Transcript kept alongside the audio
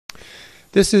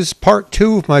This is part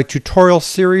 2 of my tutorial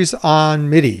series on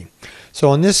MIDI.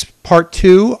 So in this part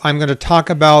 2, I'm going to talk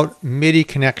about MIDI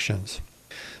connections.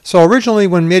 So originally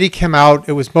when MIDI came out,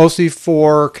 it was mostly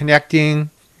for connecting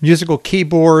musical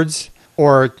keyboards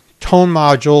or tone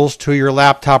modules to your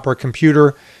laptop or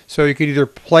computer. So you could either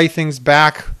play things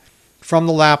back from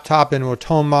the laptop into a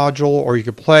tone module, or you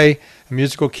could play a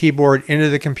musical keyboard into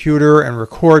the computer and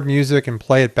record music and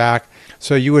play it back.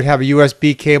 So you would have a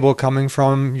USB cable coming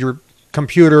from your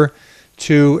computer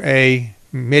to a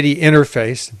MIDI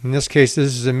interface. In this case,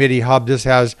 this is a MIDI hub. This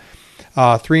has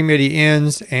 3 MIDI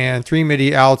ins and 3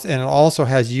 MIDI outs, and it also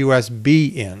has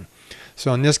USB in.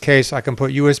 So in this case, I can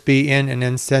put USB in and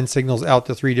then send signals out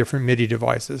to 3 different MIDI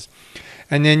devices.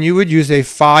 And then you would use a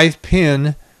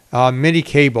 5-pin MIDI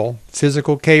cable,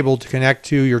 physical cable, to connect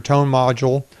to your tone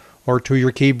module or to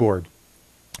your keyboard.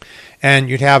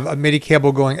 And you'd have a MIDI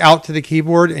cable going out to the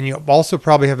keyboard, and you also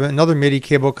probably have another MIDI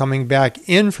cable coming back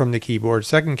in from the keyboard,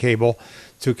 second cable,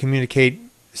 to communicate,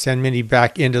 send MIDI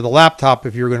back into the laptop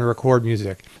if you're going to record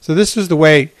music. So this is the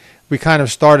way we kind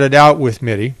of started out with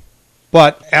MIDI.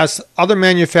 But as other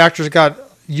manufacturers got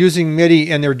using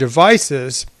MIDI in their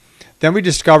devices, then we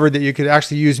discovered that you could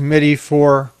actually use MIDI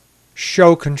for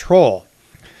show control.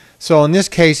 So in this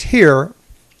case here,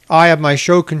 I have my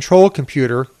show control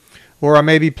computer, where I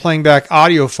may be playing back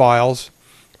audio files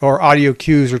or audio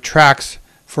cues or tracks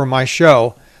for my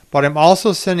show, but I'm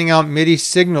also sending out MIDI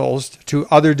signals to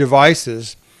other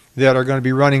devices that are going to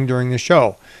be running during the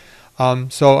show.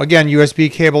 So again,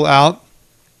 USB cable out,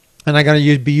 and I'm going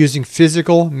to be using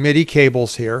physical MIDI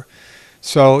cables here.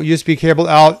 So USB cable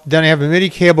out, then I have a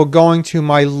MIDI cable going to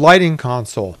my lighting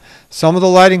console. Some of the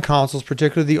lighting consoles,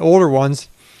 particularly the older ones,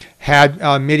 had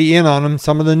MIDI in on them.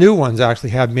 Some of the new ones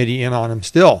actually have MIDI in on them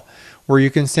still, where you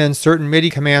can send certain MIDI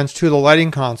commands to the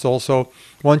lighting console. So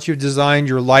once you've designed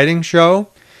your lighting show,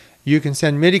 you can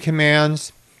send MIDI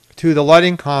commands to the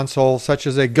lighting console, such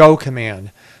as a go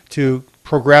command, to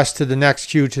progress to the next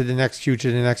cue, to the next cue,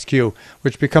 to the next cue,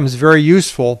 which becomes very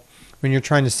useful when you're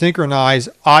trying to synchronize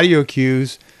audio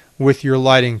cues with your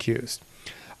lighting cues.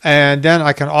 And then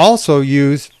I can also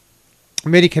use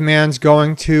MIDI commands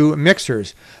going to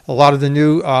mixers. A lot of the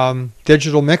new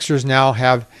digital mixers now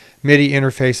have MIDI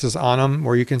interfaces on them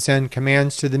where you can send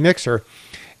commands to the mixer.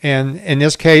 And in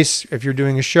this case, if you're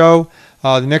doing a show,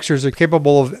 the mixers are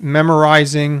capable of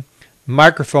memorizing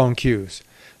microphone cues.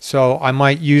 So I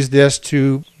might use this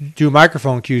to do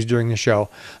microphone cues during the show.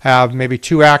 I have maybe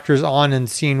 2 actors on in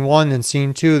scene 1 and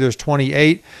scene 2. There's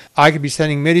 28. I could be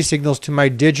sending MIDI signals to my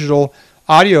digital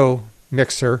audio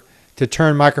mixer to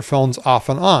turn microphones off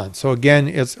and on. So again,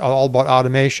 it's all about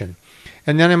automation.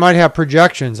 And then I might have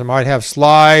projections. I might have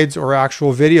slides or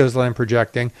actual videos that I'm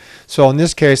projecting. So in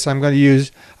this case, I'm going to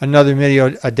use another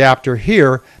MIDI adapter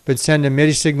here, but send a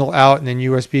MIDI signal out and then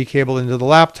USB cable into the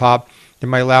laptop. Then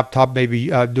my laptop may be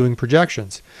doing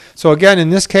projections. So again,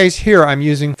 in this case here, I'm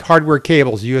using hardware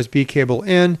cables, USB cable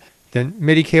in, then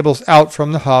MIDI cables out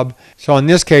from the hub. So in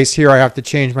this case here, I have to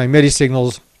change my MIDI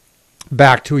signals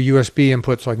back to a USB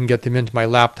input so I can get them into my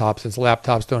laptop, since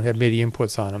laptops don't have MIDI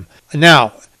inputs on them.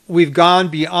 Now, we've gone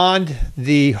beyond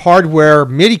the hardware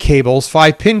MIDI cables,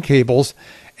 5-pin cables,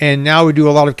 and now we do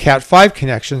a lot of Cat5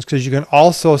 connections, because you can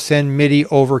also send MIDI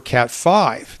over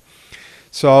Cat5.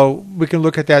 So we can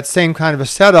look at that same kind of a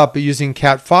setup, but using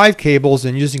Cat5 cables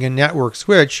and using a network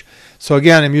switch. So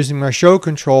again, I'm using my show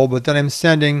control, but then I'm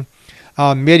sending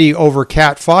MIDI over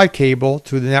Cat5 cable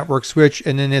to the network switch,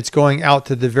 and then it's going out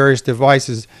to the various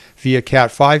devices via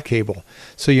Cat5 cable.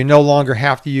 So you no longer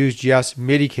have to use just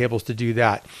MIDI cables to do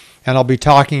that. And I'll be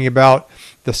talking about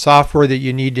the software that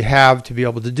you need to have to be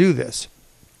able to do this.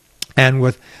 And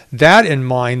with that in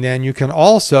mind, then you can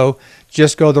also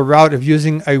just go the route of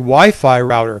using a Wi-Fi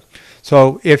router.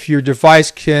 So if your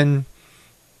device can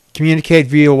communicate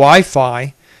via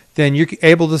Wi-Fi, then you're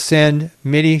able to send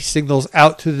MIDI signals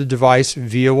out to the device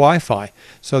via Wi-Fi.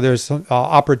 So there's some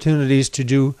opportunities to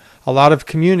do a lot of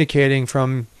communicating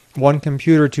from one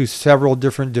computer to several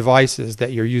different devices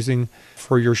that you're using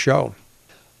for your show.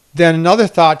 Then another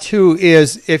thought too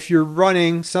is, if you're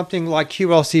running something like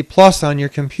QLC Plus on your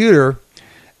computer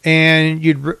and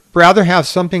you'd rather have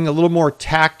something a little more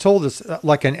tactile, that's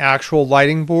like an actual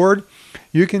lighting board,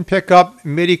 you can pick up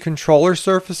MIDI controller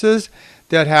surfaces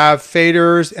that have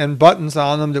faders and buttons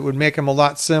on them that would make them a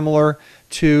lot similar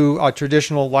to a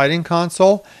traditional lighting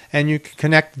console, and you can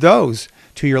connect those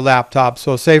to your laptop.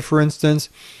 So say for instance,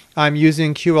 I'm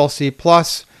using QLC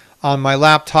Plus on my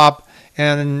laptop,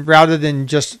 and rather than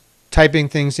just typing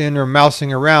things in or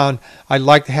mousing around, I'd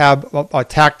like to have a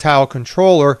tactile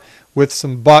controller with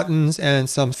some buttons and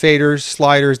some faders,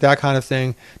 sliders, that kind of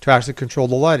thing to actually control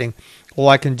the lighting. Well,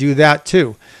 I can do that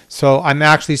too. So I'm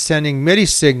actually sending MIDI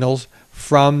signals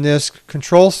from this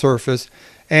control surface,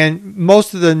 and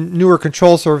most of the newer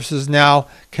control surfaces now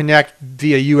connect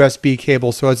via USB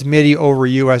cable, so it's MIDI over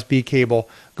USB cable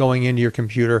going into your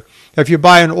computer. If you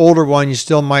buy an older one, you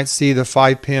still might see the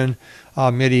 5-pin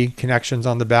MIDI connections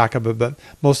on the back of it, but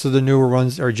most of the newer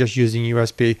ones are just using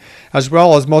USB, as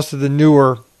well as most of the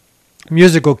newer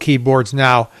musical keyboards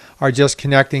now are just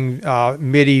connecting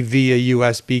MIDI via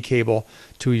USB cable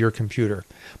to your computer.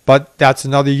 But that's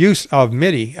another use of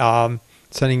MIDI,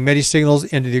 sending MIDI signals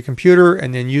into the computer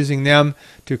and then using them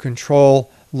to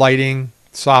control lighting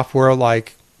software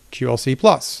like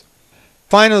QLC+.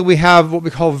 Finally, we have what we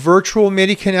call virtual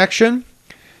MIDI connection.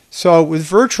 So with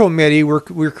virtual MIDI,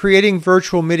 we're creating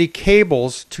virtual MIDI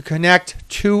cables to connect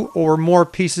 2 or more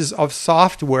pieces of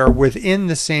software within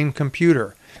the same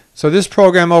computer. So this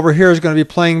program over here is going to be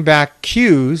playing back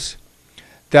cues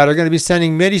that are going to be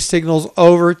sending MIDI signals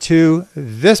over to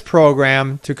this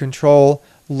program to control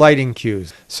lighting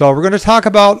cues. So we're going to talk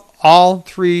about all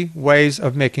 3 ways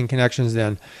of making connections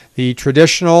then. The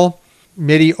traditional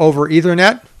MIDI over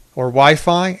Ethernet or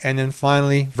Wi-Fi, and then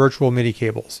finally virtual MIDI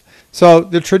cables. So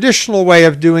the traditional way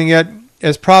of doing it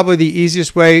is probably the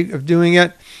easiest way of doing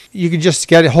it. You can just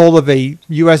get a hold of a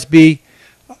USB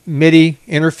MIDI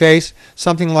interface.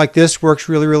 Something like this works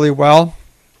really, really well.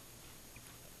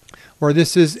 Or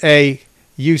this is a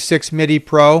U6 MIDI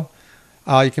Pro.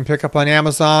 You can pick up on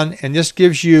Amazon, and this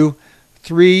gives you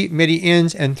 3 MIDI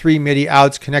ins and 3 MIDI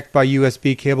outs connect by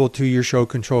USB cable to your show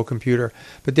control computer.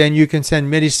 But then you can send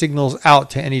MIDI signals out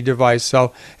to any device.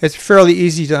 So it's fairly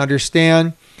easy to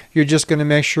understand. You're just going to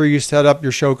make sure you set up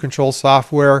your show control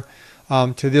software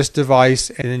to this device,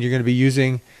 and then you're going to be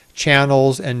using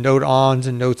channels and note ons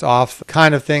and notes off,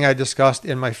 kind of thing I discussed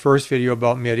in my first video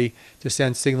about MIDI, to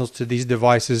send signals to these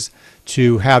devices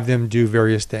to have them do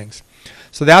various things.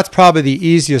 So that's probably the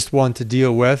easiest one to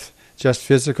deal with, just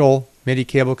physical MIDI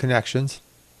cable connections.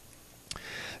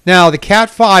 Now the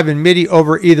Cat5 and MIDI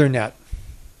over Ethernet.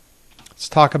 Let's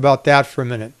talk about that for a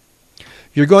minute.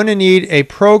 You're going to need a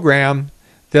program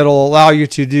that will allow you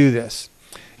to do this.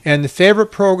 And the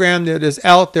favorite program that is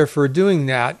out there for doing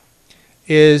that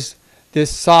is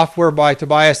this software by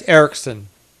Tobias Eriksson.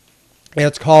 And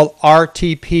it's called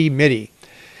RtpMidi.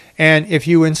 And if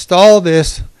you install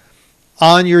this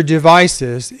on your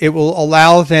devices, it will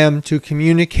allow them to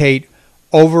communicate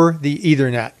over the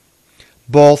Ethernet,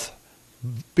 both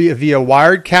via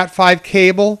wired Cat5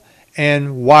 cable and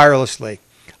wirelessly.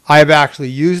 I have actually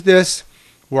used this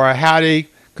where I had a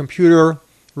computer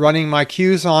running my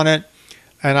cues on it,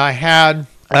 and I had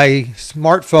a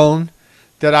smartphone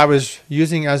that I was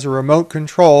using as a remote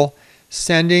control,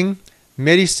 sending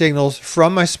MIDI signals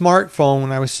from my smartphone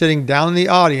when I was sitting down in the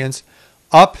audience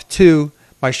up to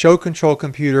my show control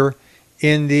computer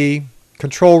in the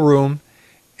control room,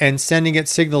 and sending it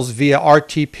signals via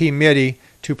RtpMidi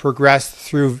to progress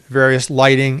through various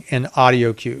lighting and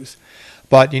audio cues.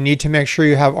 But you need to make sure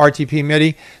you have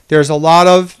RtpMidi. There's a lot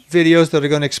of videos that are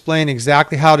going to explain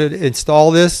exactly how to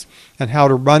install this and how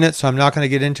to run it, so I'm not going to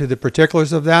get into the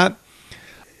particulars of that.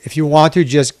 If you want to,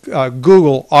 just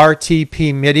Google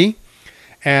RtpMidi,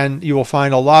 and you will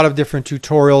find a lot of different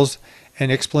tutorials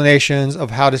and explanations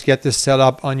of how to get this set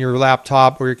up on your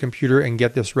laptop or your computer and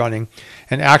get this running.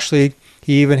 And actually,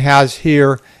 he even has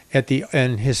here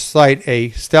in his site a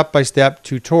step-by-step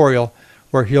tutorial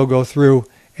where he'll go through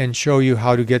and show you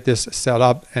how to get this set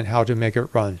up and how to make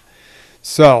it run.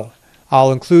 So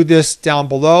I'll include this down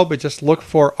below, but just look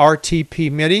for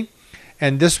RtpMidi,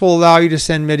 and this will allow you to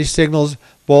send MIDI signals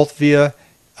both via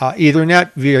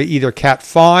Ethernet, via either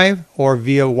Cat5 or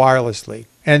via wirelessly.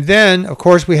 And then, of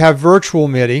course, we have virtual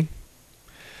MIDI.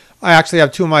 I actually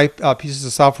have 2 of my pieces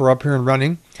of software up here and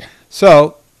running.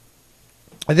 So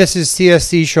this is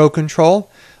CSC Show Control.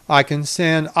 I can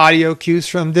send audio cues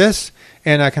from this,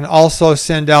 and I can also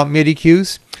send out MIDI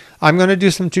cues. I'm going to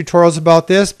do some tutorials about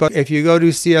this, but if you go to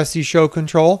CSC Show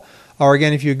Control, or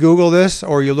again, if you Google this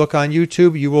or you look on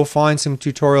YouTube, you will find some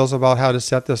tutorials about how to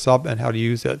set this up and how to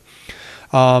use it.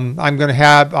 I'm going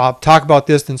to talk about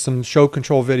this in some show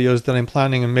control videos that I'm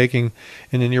planning on making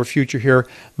in the near future here.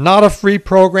 Not a free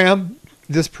program.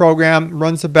 This program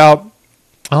runs about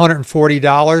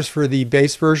 $140 for the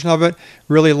base version of it.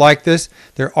 Really like this.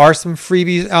 There are some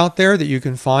freebies out there that you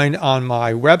can find on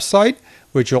my website,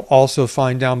 which you'll also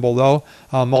find down below.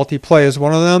 Multiplay is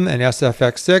one of them, and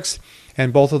SFX6.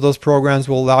 And both of those programs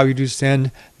will allow you to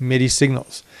send MIDI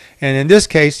signals. And in this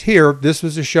case here, this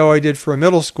was a show I did for a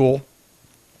middle school.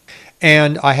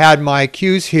 And I had my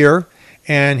cues here,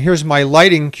 And here's my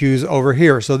lighting cues over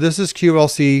here. So this is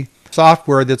QLC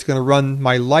software that's going to run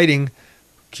my lighting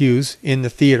cues in the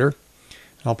theater.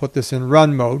 I'll put this in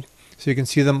run mode so you can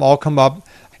see them all come up.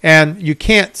 And you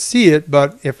can't see it,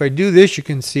 but if I do this, you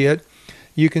can see it.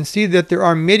 You can see that there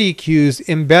are MIDI cues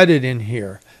embedded in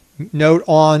here, note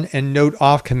on and note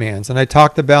off commands. And I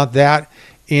talked about that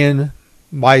in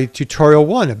my tutorial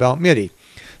 1 about MIDI.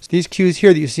 So these cues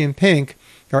here that you see in pink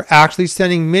are actually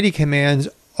sending MIDI commands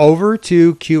over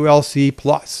to QLC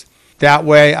Plus. That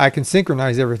way I can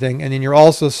synchronize everything, and then you're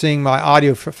also seeing my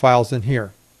audio files in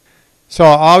here. So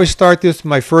I'll always start this with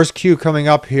my first cue coming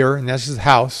up here, and this is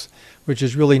house, which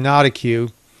is really not a cue.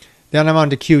 Then I'm on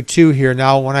to Q2 here.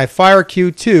 Now when I fire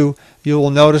Q2, you will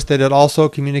notice that it also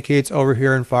communicates over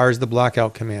here and fires the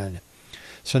blackout command.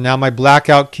 So now my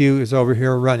blackout cue is over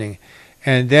here running.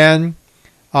 And then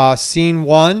scene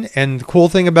 1, and the cool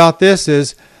thing about this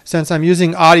is, since I'm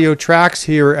using audio tracks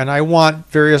here and I want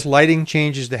various lighting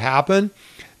changes to happen,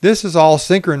 this is all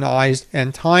synchronized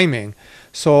and timing.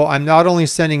 So I'm not only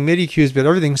sending MIDI cues, but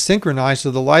everything's synchronized.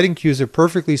 So the lighting cues are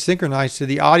perfectly synchronized to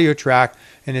the audio track,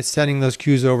 and it's sending those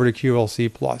cues over to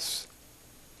QLC Plus.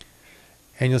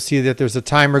 And you'll see that there's a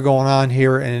timer going on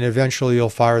here, and eventually you'll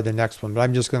fire the next one. But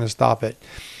I'm just going to stop it.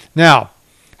 Now,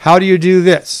 how do you do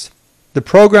this? The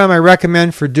program I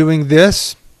recommend for doing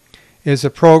this is a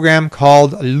program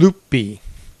called Loopy.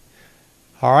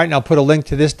 All right, and I'll put a link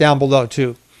to this down below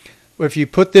too. If you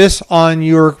put this on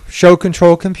your show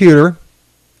control computer,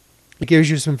 it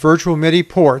gives you some virtual MIDI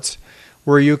ports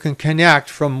where you can connect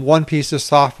from one piece of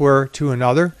software to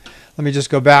another. Let me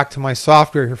just go back to my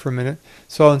software here for a minute.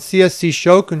 So in CSC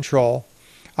Show Control,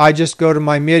 I just go to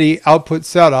my MIDI output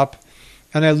setup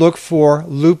and I look for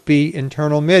Loopy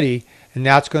internal MIDI, and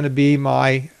that's going to be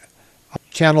my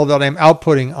channel that I'm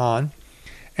outputting on.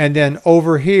 And then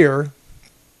over here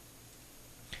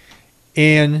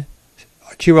in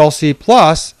QLC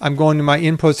Plus, I'm going to my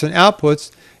inputs and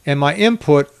outputs, and my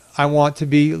input I want to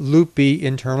be Loopy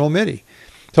internal MIDI.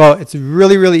 So it's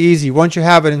really, really easy. Once you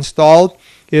have it installed,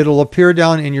 it'll appear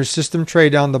down in your system tray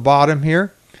down the bottom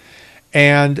here,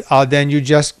 and then you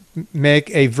just make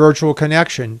a virtual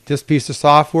connection. This piece of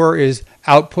software is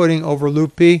outputting over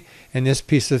Loopy, and this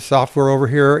piece of software over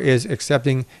here is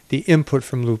accepting the input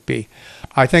from Loopy.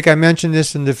 I think I mentioned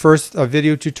this in the first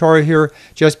video tutorial here.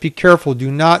 Just be careful.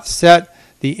 Do not set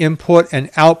the input and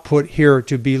output here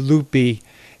to be Loopy.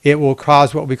 It will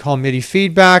cause what we call MIDI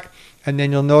feedback, and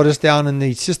then you'll notice down in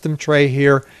the system tray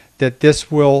here that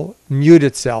this will mute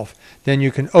itself. Then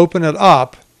you can open it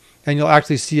up, and you'll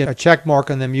actually see a check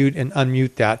mark on the mute and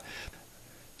unmute that.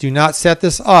 Do not set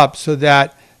this up so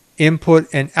that input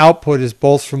and output is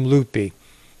both from Loopy.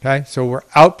 Okay, so we're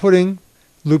outputting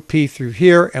Loopy through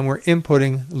here, and we're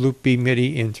inputting Loopy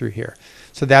MIDI in through here.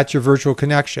 So that's your virtual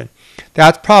connection.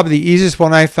 That's probably the easiest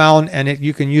one I found, and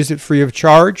you can use it free of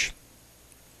charge.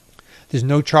 There's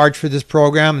no charge for this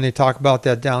program, and they talk about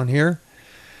that down here.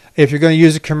 If you're going to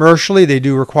use it commercially, they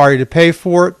do require you to pay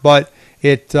for it, but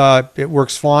it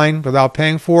works fine without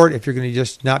paying for it if you're going to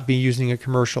just not be using it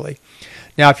commercially.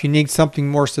 Now, if you need something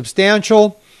more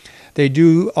substantial, they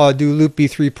do Loopy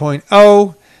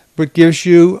 3.0, which gives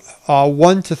you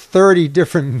 1 to 30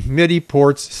 different MIDI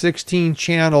ports, 16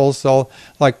 channels, so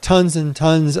like tons and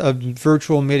tons of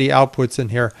virtual MIDI outputs in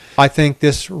here. I think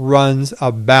this runs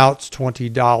about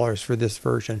 $20 for this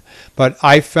version, but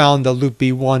I found the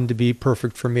Loopy 1 to be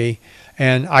perfect for me.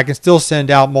 And I can still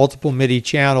send out multiple MIDI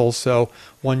channels, so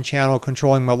one channel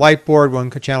controlling my light board,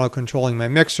 one channel controlling my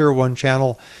mixer, one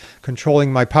channel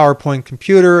controlling my PowerPoint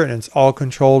computer, and it's all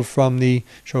controlled from the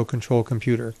show control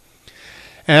computer.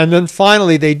 And then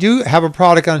finally, they do have a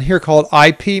product on here called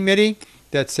RtpMidi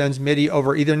that sends MIDI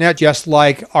over Ethernet, just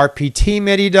like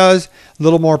RtpMidi does. A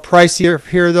little more pricier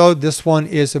here, though. This one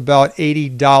is about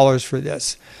 $80 for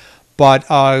this. But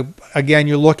again,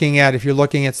 if you're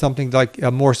looking at something like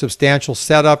a more substantial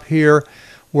setup here,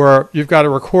 where you've got a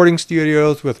recording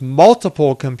studios with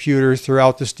multiple computers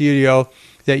throughout the studio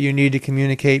that you need to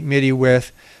communicate MIDI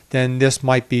with, then this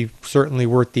might be certainly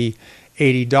worth the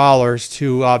 $80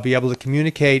 to be able to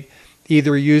communicate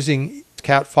either using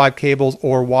Cat5 cables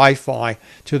or Wi-Fi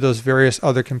to those various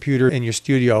other computers in your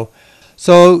studio.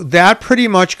 So that pretty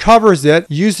much covers it.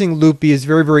 Using Loopy is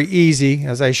very, very easy,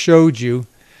 as I showed you.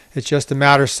 It's just a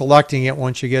matter of selecting it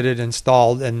once you get it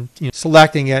installed, and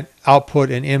selecting it,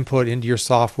 output and input into your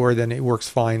software, then it works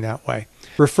fine that way.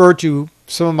 Refer to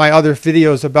some of my other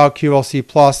videos about QLC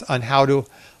Plus on how to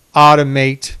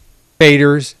automate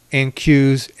faders and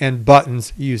cues and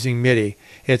buttons using MIDI.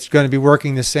 It's going to be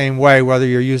working the same way whether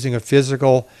you're using a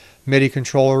physical MIDI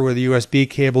controller with a USB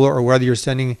cable or whether you're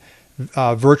sending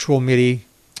virtual MIDI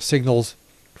signals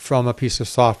from a piece of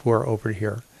software over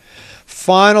here.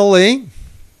 Finally,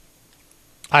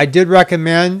 I did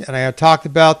recommend, and I have talked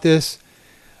about this,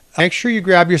 make sure you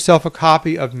grab yourself a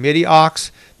copy of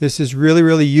Midi-Ox. This is really,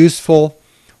 really useful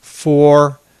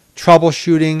for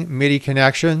troubleshooting MIDI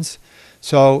connections.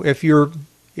 So if you're,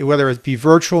 whether it be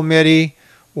virtual MIDI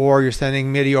or you're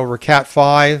sending MIDI over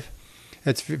Cat5,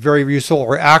 it's very useful,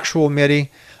 or actual MIDI.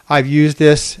 I've used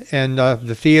this in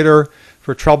the theater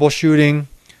for troubleshooting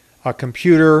a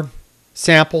computer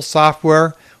sample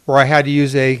software where I had to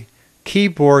use a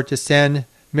keyboard to send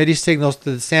MIDI signals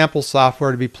to the sample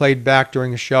software to be played back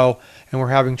during a show, and we're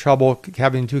having trouble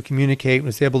having to communicate, and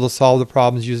was able to solve the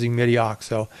problems using Midi-Ox.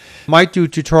 So might do a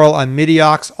tutorial on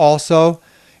Midi-Ox also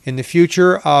in the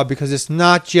future, because it's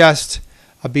not just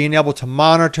being able to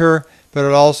monitor, but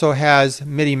it also has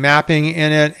MIDI mapping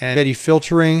in it and MIDI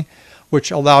filtering,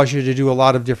 which allows you to do a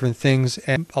lot of different things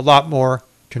and a lot more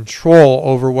control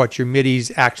over what your MIDI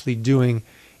is actually doing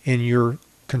in your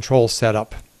control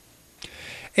setup.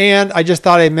 And I just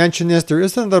thought I'd mention this. There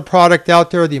is another product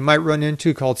out there that you might run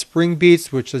into called Spring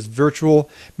Beats, which is virtual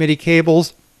MIDI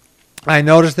cables. I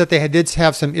noticed that they did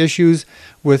have some issues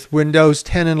with Windows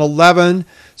 10 and 11,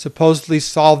 supposedly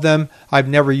solved them. I've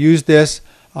never used this.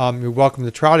 You're welcome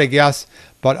to try it, I guess.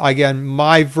 But again,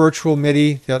 my virtual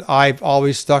MIDI that I've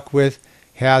always stuck with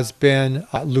has been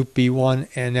Loop B1,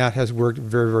 and that has worked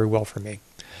very, very well for me.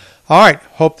 All right,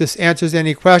 hope this answers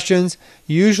any questions.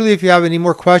 Usually if you have any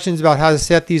more questions about how to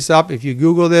set these up, if you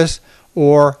Google this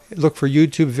or look for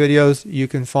YouTube videos, you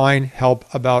can find help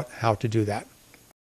about how to do that.